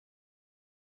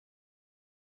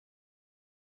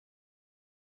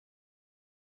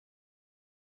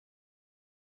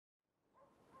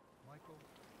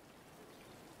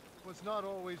was not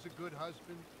always a good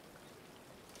husband,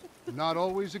 not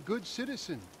always a good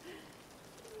citizen.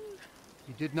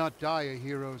 He did not die a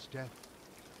hero's death,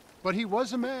 but he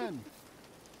was a man.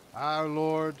 Our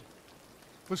Lord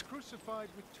was crucified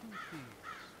with 2 thieves.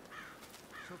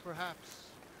 So perhaps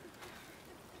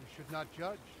we should not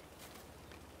judge.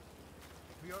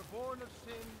 We are born of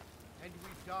sin, and we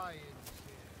die in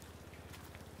sin.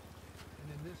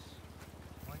 And in this,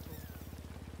 Michael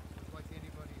was like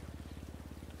anybody else.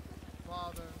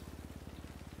 Father,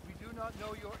 we do not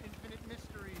know your infinite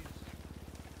mysteries,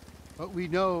 but we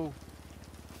know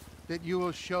that you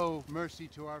will show mercy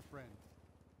to our friend.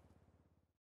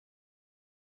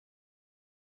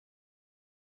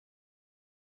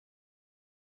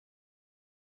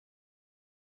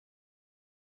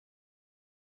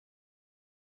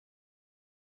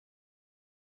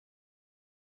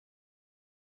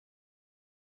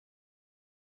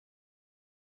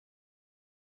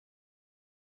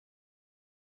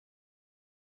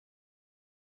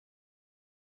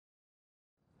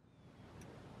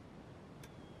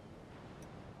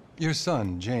 Your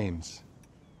son, James.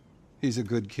 He's a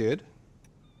good kid.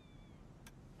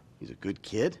 He's a good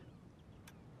kid?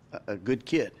 A good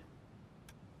kid?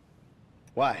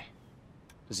 Why?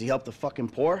 Does he help the fucking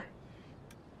poor?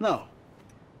 No.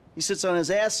 He sits on his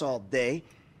ass all day,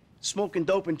 smoking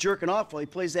dope and jerking off while he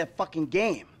plays that fucking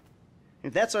game.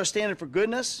 If that's our standard for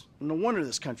goodness, no wonder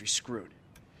this country's screwed.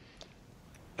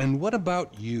 And what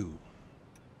about you?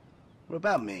 What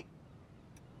about me?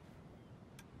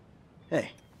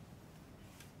 Hey.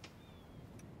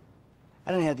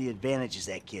 I don't have the advantages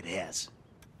that kid has.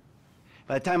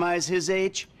 By the time I was his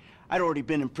age, I'd already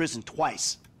been in prison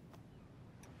twice.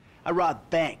 I robbed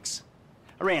banks.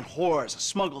 I ran whores. I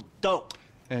smuggled dope.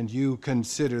 And you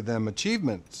consider them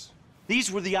achievements?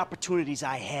 These were the opportunities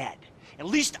I had. At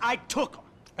least I took them.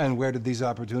 And where did these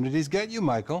opportunities get you,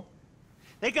 Michael?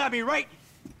 They got me right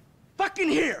fucking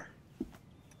here.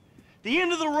 The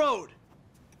end of the road.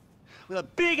 With a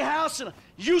big house and a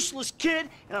useless kid,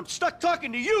 and I'm stuck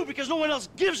talking to you because no one else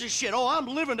gives a shit. Oh, I'm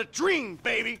living a dream,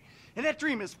 baby. And that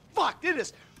dream is fucked. It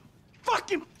is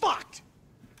fucking fucked.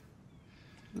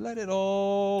 Let it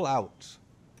all out.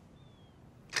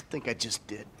 I think I just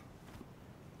did.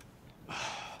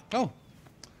 Oh,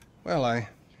 well, I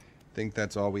think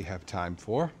that's all we have time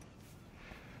for.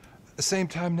 The same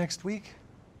time next week?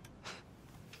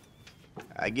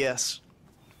 I guess.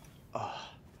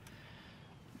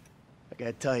 I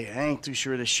gotta tell you, I ain't too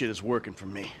sure this shit is working for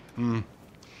me.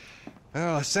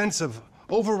 Well, a sense of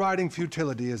overriding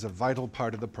futility is a vital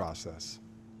part of the process.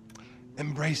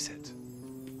 Embrace it.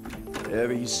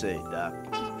 Whatever you say, Doc.